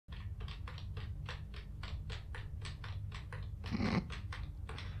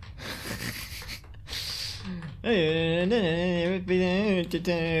Welcome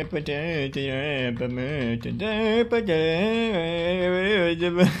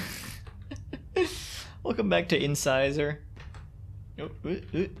back to Incisor. Alright.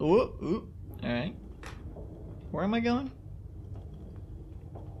 Where am I going?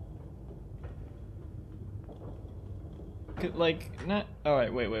 Like, not.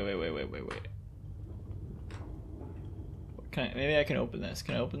 Alright, wait. Maybe I can open this.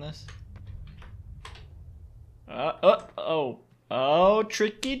 Can I open this? Oh,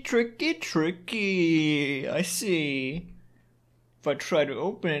 tricky. I see. If I try to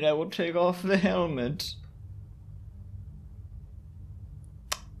open it, I will take off the helmet.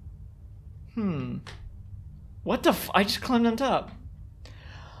 What the I just climbed on top.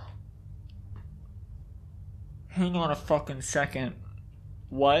 Hang on a fucking second.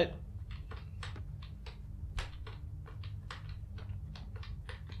 What?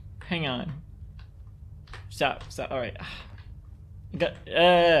 Hang on. Stop. Alright. I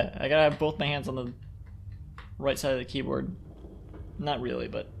gotta have both my hands on the right side of the keyboard. Not really,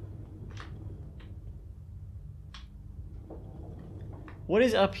 but... What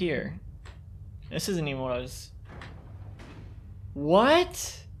is up here? This isn't even what I was...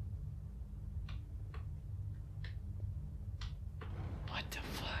 What? What the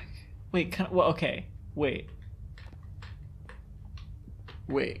fuck? Wait, okay. Wait,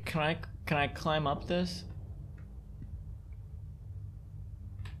 can I climb up this?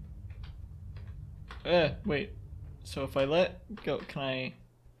 Wait. So if I let go, can I?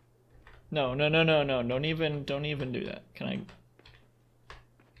 No. Don't even do that. Can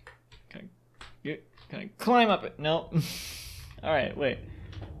I climb up it? No. All right. Wait.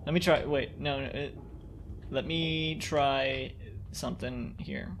 Let me try. Wait. No. Let me try something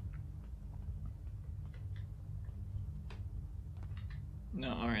here.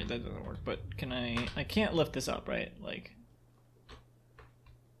 No. All right. That doesn't work. But can I? I can't lift this up, right? Like.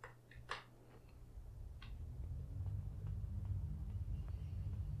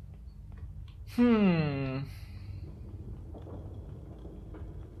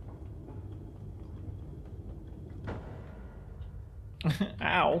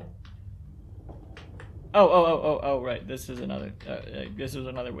 Ow. Oh, right. This is another, this is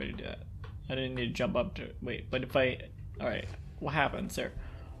another way to do that. I didn't need to jump up to, wait, but if I, alright, what happens there?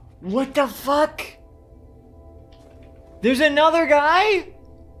 What the fuck? There's another guy?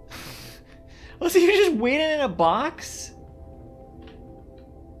 Was he just waiting in a box?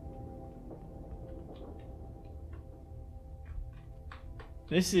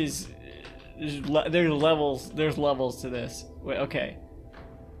 This is, there's levels to this. Wait, okay.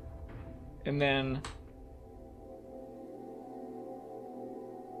 And then...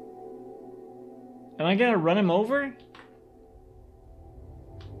 Am I gonna run him over?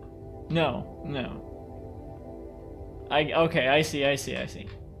 No. Okay, I see.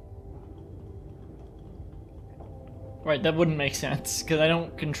 Right, that wouldn't make sense, because I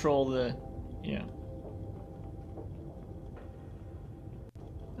don't control the... Yeah.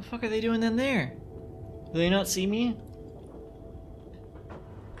 The fuck are they doing in there? Do they not see me?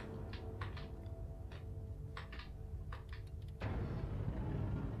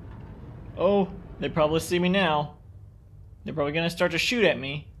 Oh, they probably see me now. They're probably gonna start to shoot at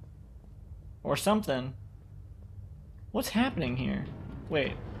me. Or something. What's happening here?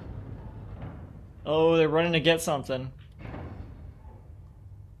 Wait. Oh, they're running to get something.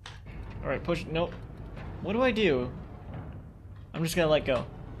 Alright, push. Nope. What do I do? I'm just gonna let go.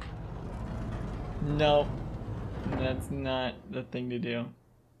 Nope. That's not the thing to do.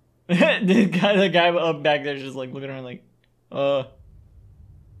 the guy up back there just like looking around like, alright.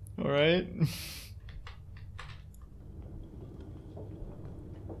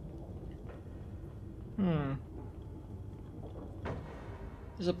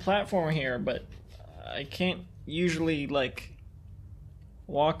 There's a platform here, but I can't usually like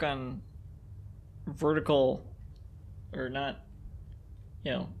walk on vertical or not,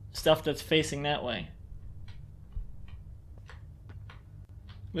 you know, stuff that's facing that way.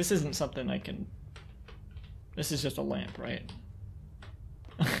 This isn't something I can... This is just a lamp, right?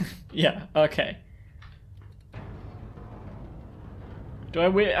 Yeah, okay. Do I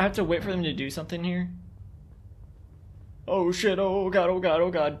have to wait for them to do something here? Oh shit, oh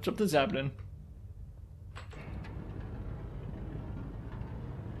god, something's happening.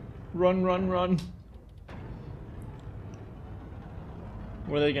 Run.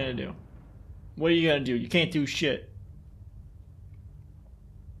 What are they gonna do? What are you gonna do? You can't do shit.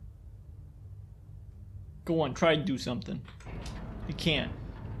 Go on, try to do something. You can't.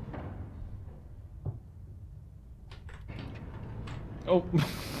 Oh.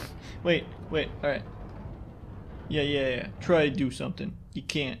 Wait, alright. Yeah. Try to do something. You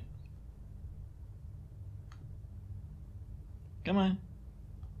can't. Come on.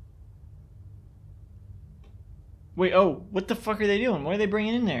 Wait, oh, what the fuck are they doing? What are they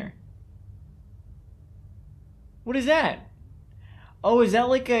bringing in there? What is that? Oh, is that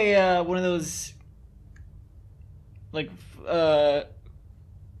like a, one of those, like, can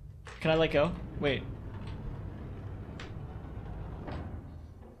I let go? Wait.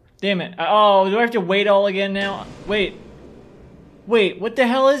 Damn it. Oh, do I have to wait all again now? Wait. Wait, what the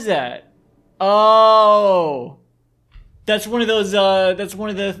hell is that? Oh. That's one of those, that's one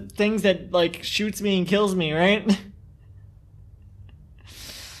of the things that, like, shoots me and kills me, right?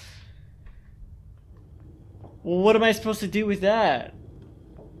 Well, what am I supposed to do with that?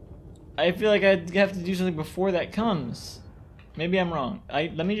 I feel like I'd have to do something before that comes. Maybe I'm wrong.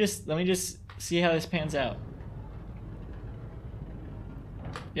 Let me just see how this pans out.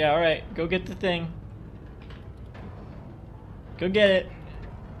 Yeah, alright. Go get the thing. Go get it.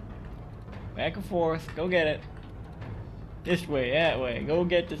 Back and forth. Go get it. This way, that way. Go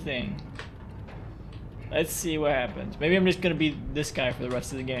get the thing. Let's see what happens. Maybe I'm just gonna be this guy for the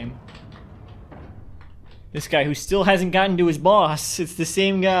rest of the game. This guy who still hasn't gotten to his boss. It's the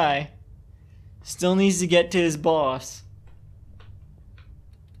same guy. Still needs to get to his boss.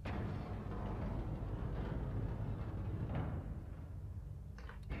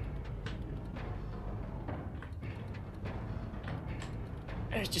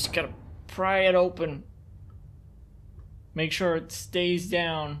 I just gotta pry it open. Make sure it stays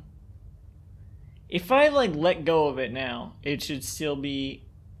down. If I like let go of it now, it should still be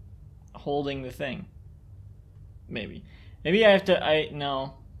holding the thing. Maybe. Maybe I have to,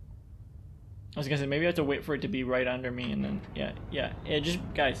 no. I was gonna say, maybe I have to wait for it to be right under me and then, yeah, just,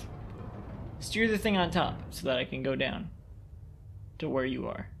 guys. Steer the thing on top so that I can go down to where you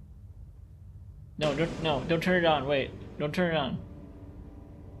are. No, don't turn it on, wait. Don't turn it on.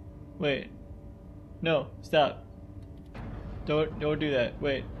 Wait. No, stop. Don't do that,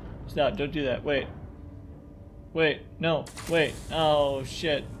 wait. Stop, don't do that, wait. Wait, no, wait. Oh,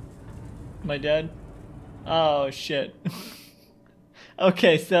 shit. Am I dead? Oh, shit.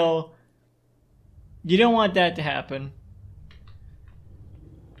 Okay, so you don't want that to happen.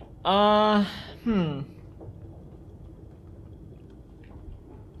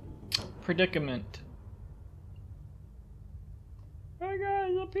 Predicament. Hi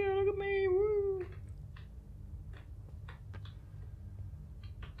guys, up here, look at me, woo!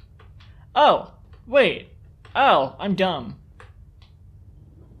 Oh, wait. Oh, I'm dumb.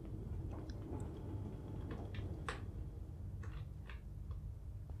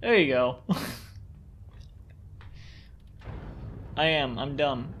 There you go. I'm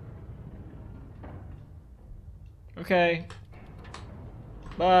dumb. Okay.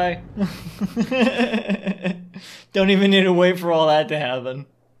 Bye. Don't even need to wait for all that to happen.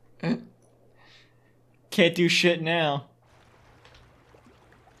 Can't do shit now.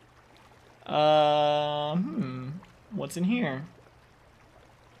 What's in here?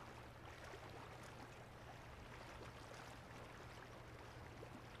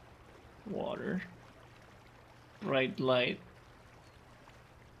 Water. Bright light.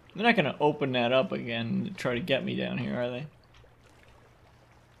 They're not gonna open that up again to try to get me down here, are they?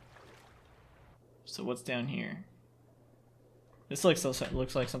 So what's down here? This looks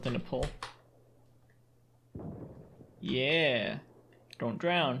like something to pull. Yeah. Don't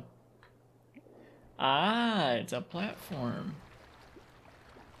drown. Ah, it's a platform.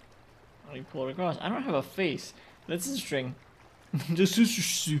 How do you pull it across? I don't have a face. This is a string. This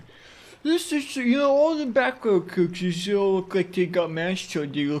is, you know, all the background characters, they all look like they got mashed.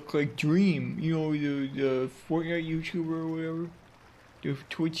 They look like Dream. You know, the Fortnite YouTuber or whatever. The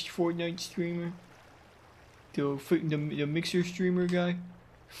Twitch Fortnite streamer. The Mixer streamer guy.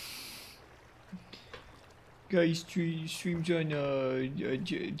 Guy streams on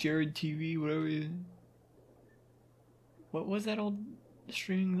Jared TV, whatever it is. What was that old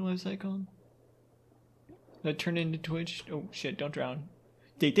streaming website called? That turned into Twitch? Oh shit, don't drown.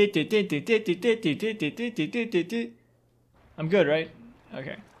 I'm good, right?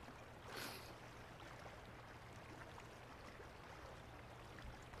 Okay.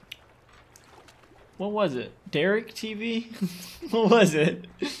 What was it? Derek TV? What was it?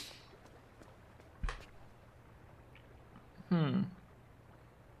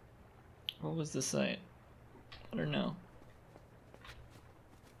 What was the site? I don't know.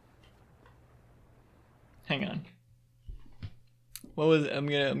 Hang on. What was it? I'm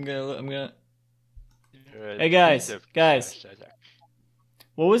gonna. Hey guys.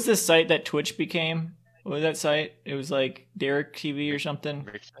 What was the site that Twitch became? What was that site? It was like Derek TV or something.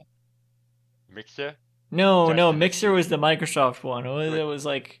 Mixer? No, no, Justin Mixer TV. was the Microsoft one. It was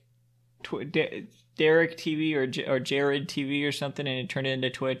like Derek TV or Jared TV or something, and it turned into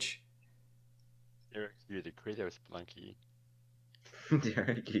Twitch. You're the creator of Splunky.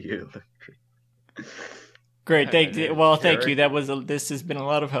 Derek, you. Great, thank you. Yeah, Well, thank you. Derek. This has been a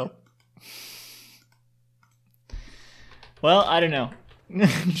lot of help. Well, I don't know.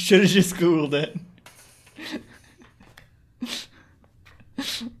 Should have just Googled it.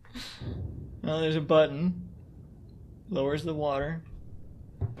 Oh, there's a button. Lowers the water.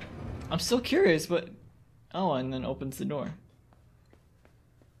 I'm still curious, but... Oh, and then opens the door.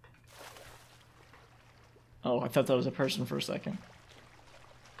 Oh, I thought that was a person for a second.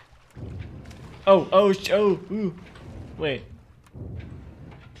 Oh, ooh. Wait.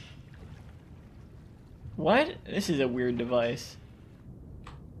 What? This is a weird device.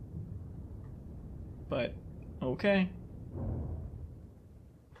 But, okay.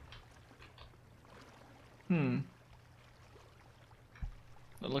 It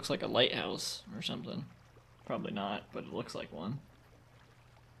looks like a lighthouse or something. Probably not, but it looks like one.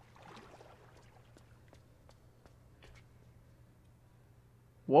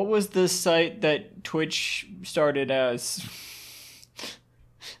 What was the site that Twitch started as?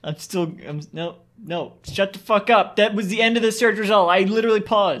 No, shut the fuck up. That was the end of the search result. I literally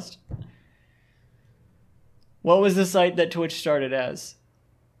paused. What was the site that Twitch started as?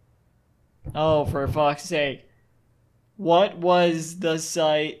 Oh, for fuck's sake. What was the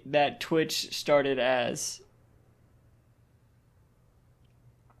site that Twitch started as?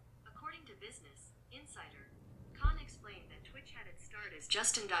 According to Business Insider, Khan explained that Twitch had its start as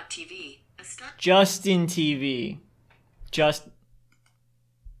Justin.tv, a start... Justin TV.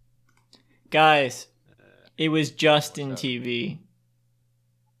 Guys, it was Justin TV.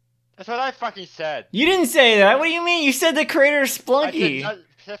 That's what I fucking said. You didn't say that. What do you mean? You said the creator of Splunky. I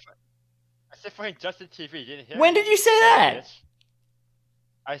said fucking Justin TV. You didn't hear When me. did you say that? Bitch.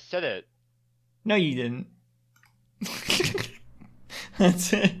 I said it. No, you didn't.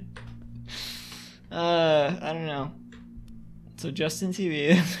 That's it. I don't know. So Justin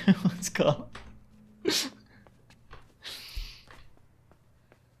TV, let's go.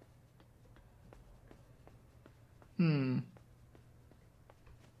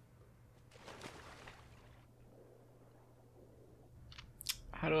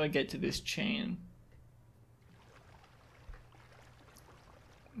 How do I get to this chain?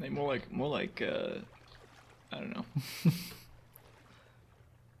 Like more like I don't know.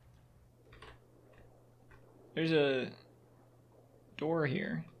 There's a door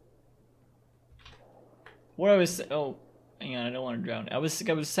here. What I was oh, hang on, I don't want to drown. I was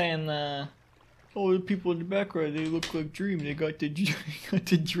saying oh, the people in the background, they look like Dream. They got the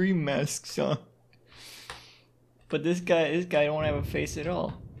Dream masks on. But this guy don't have a face at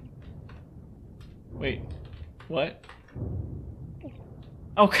all. Wait, what?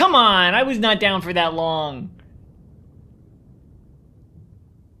 Oh, come on! I was not down for that long.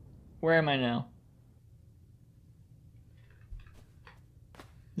 Where am I now?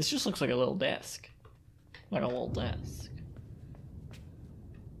 This just looks like a little desk. Like a little desk.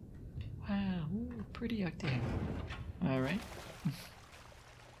 Wow, ooh, pretty out there. Alright.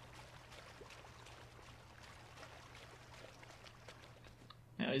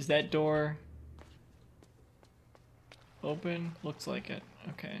 Now, is that door open? Looks like it.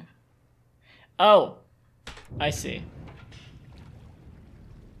 Okay. Oh! I see.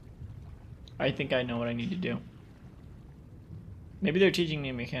 I think I know what I need to do. Maybe they're teaching me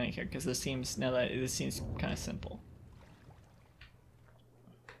a mechanic here, because this seems kind of simple.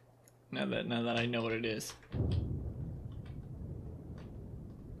 Now that I know what it is.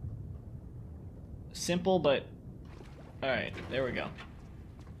 Simple, but alright, there we go.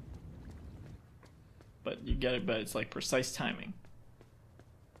 But you get it, but it's like precise timing.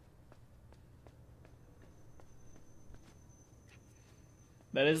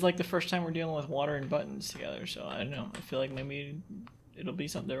 That is like the first time we're dealing with water and buttons together, so I don't know. I feel like maybe it'll be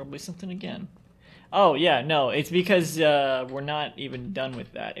something. There will be something again. Oh yeah, no, it's because we're not even done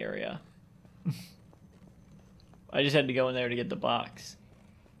with that area. I just had to go in there to get the box.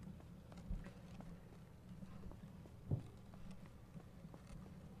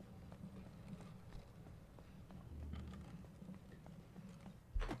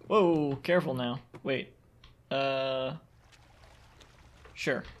 Whoa, careful now. Wait.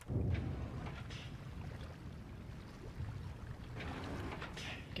 Sure.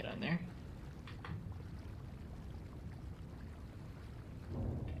 Get on there.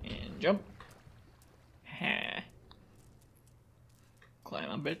 And jump. Ha.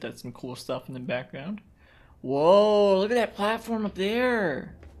 Climb. I bet that's some cool stuff in the background. Whoa, look at that platform up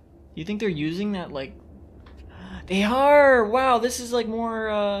there. You think they're using that, like, They are! Wow, this is like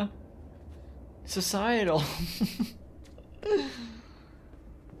more, societal.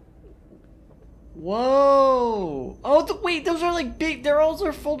 Whoa! Oh, wait, those are like big. They're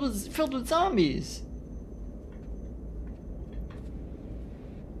also filled with zombies.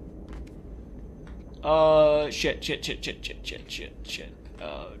 Shit.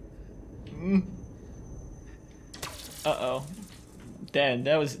 Uh-oh. Damn,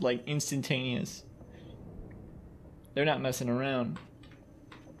 that was like instantaneous. They're not messing around.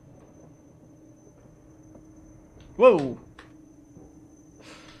 Whoa!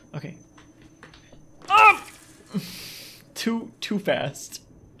 Okay. Ah! Too fast.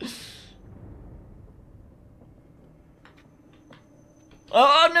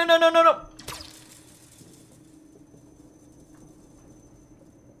 Oh, no.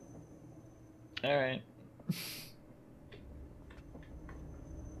 All right.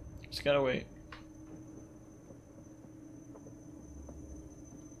 Just gotta wait.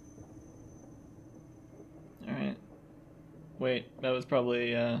 All right. Wait, that was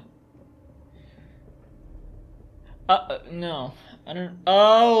probably, no. I don't...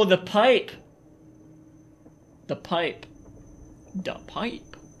 Oh, the pipe! The pipe. The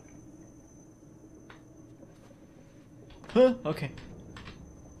pipe. Huh, okay.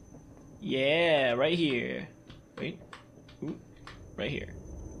 Yeah, right here. Wait. Ooh, right here.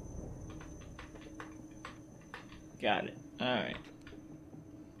 Got it. Alright.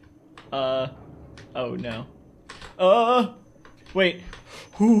 Oh no. Wait.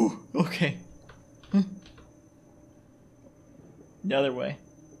 Whew, okay. The other way.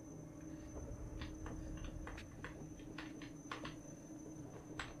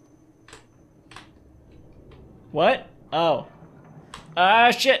 What? Oh.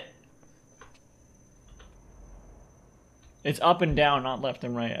 Ah, shit! It's up and down, not left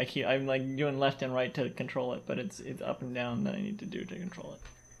and right. I'm like doing left and right to control it, but it's up and down that I need to do to control it.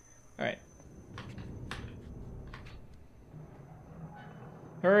 Alright.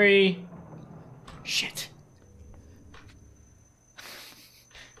 Hurry! Shit.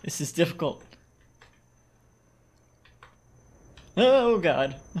 This is difficult. Oh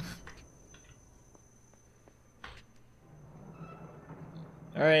god.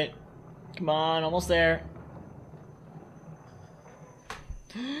 Alright. Come on, almost there.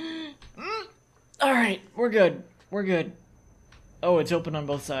 Alright, we're good. We're good. Oh, it's open on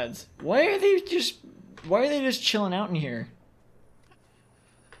both sides. Why are they just chilling out in here?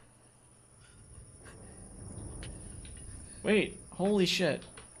 Wait, holy shit.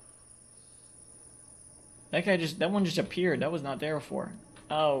 That one just appeared. That was not there before.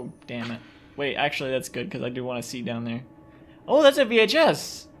 Oh, damn it. Wait, actually that's good because I do want to see down there. Oh, that's a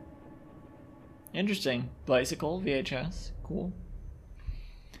VHS. Interesting. Bicycle, VHS. Cool.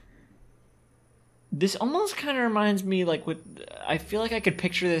 This almost kind of reminds me, like, I feel like I could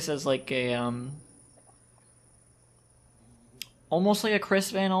picture this as like a, almost like a Chris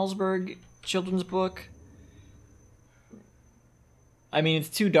Van Allsburg children's book. I mean, it's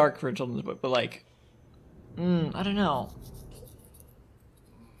too dark for a children's book, but like, I don't know.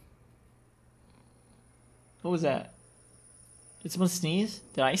 What was that? Did someone sneeze?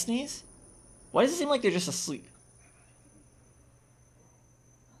 Did I sneeze? Why does it seem like they're just asleep?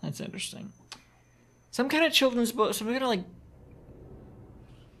 That's interesting. Some kind of children's book, some kind of like...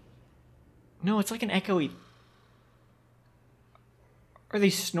 No, it's like an echoey... Are they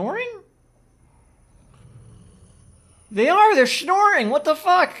snoring? They are! They're snoring! What the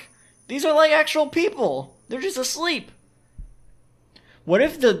fuck? These are like actual people! They're just asleep! What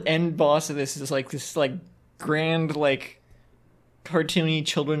if the end boss of this is like this like grand like cartoony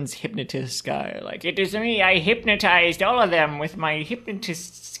children's hypnotist guy? Like, it is me, I hypnotized all of them with my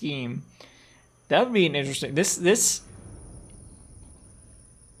hypnotist scheme. That would be an interesting... This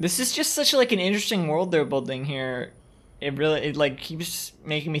is just such like an interesting world they're building here. It like keeps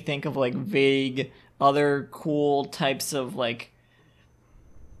making me think of like vague other cool types of like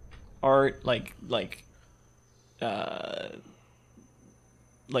art, like the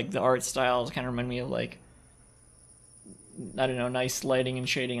art styles kind of remind me of like, I don't know, nice lighting and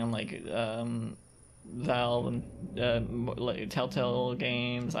shading on like Valve and like Telltale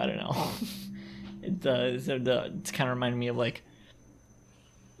games. I don't know. It's kind of reminding me of like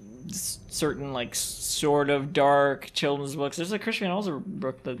certain like sort of dark children's books. There's a Christian Allsburg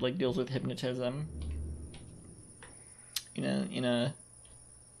book that like deals with hypnotism in a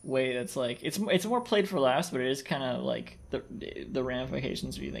way that's like it's more played for laughs, but it is kind of like the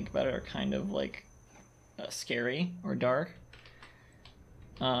ramifications, if you think about it, are kind of like scary or dark,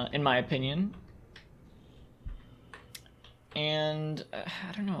 in my opinion. And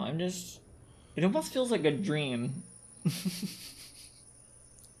I don't know, I'm just It almost feels like a dream.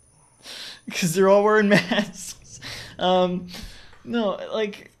 Because they're all wearing masks. No,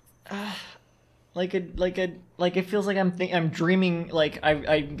 like it feels like I'm dreaming. Like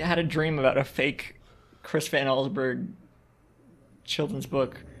I had a dream about a fake Chris Van Allsburg children's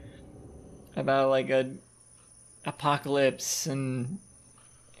book about like a apocalypse and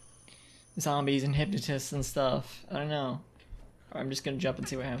zombies and hypnotists and stuff. I don't know. I'm just gonna jump and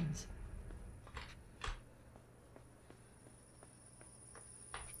see what happens.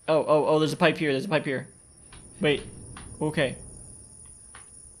 Oh, there's a pipe here, there's a pipe here. Wait. Okay.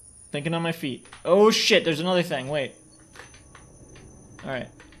 Thinking on my feet. Oh shit, there's another thing, wait. Alright.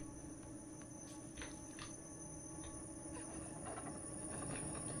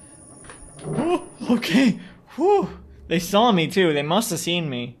 Okay. Whew. They saw me too. They must have seen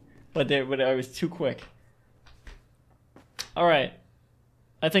me. But I was too quick. Alright.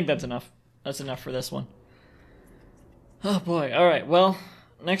 I think that's enough. That's enough for this one. Oh boy. Alright, well,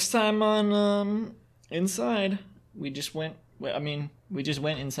 next time on Inside, we just went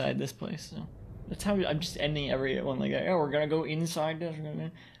inside this place. So that's how I'm just ending every one like, oh, we're gonna go inside this.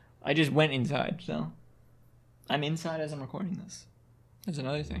 I just went inside, so I'm inside as I'm recording this. That's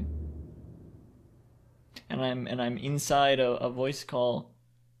another thing. And I'm inside a voice call,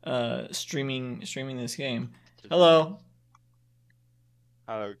 streaming this game. Hello.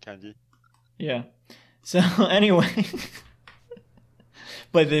 Hello, Candy. Yeah. So anyway,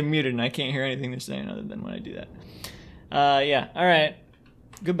 but they're muted and I can't hear anything they're saying other than when I do that. Yeah. All right.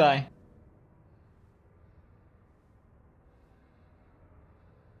 Goodbye.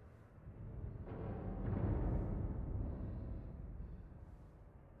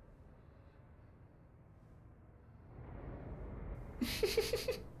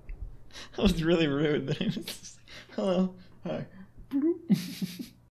 That was really rude. That I was just, hello. Hi.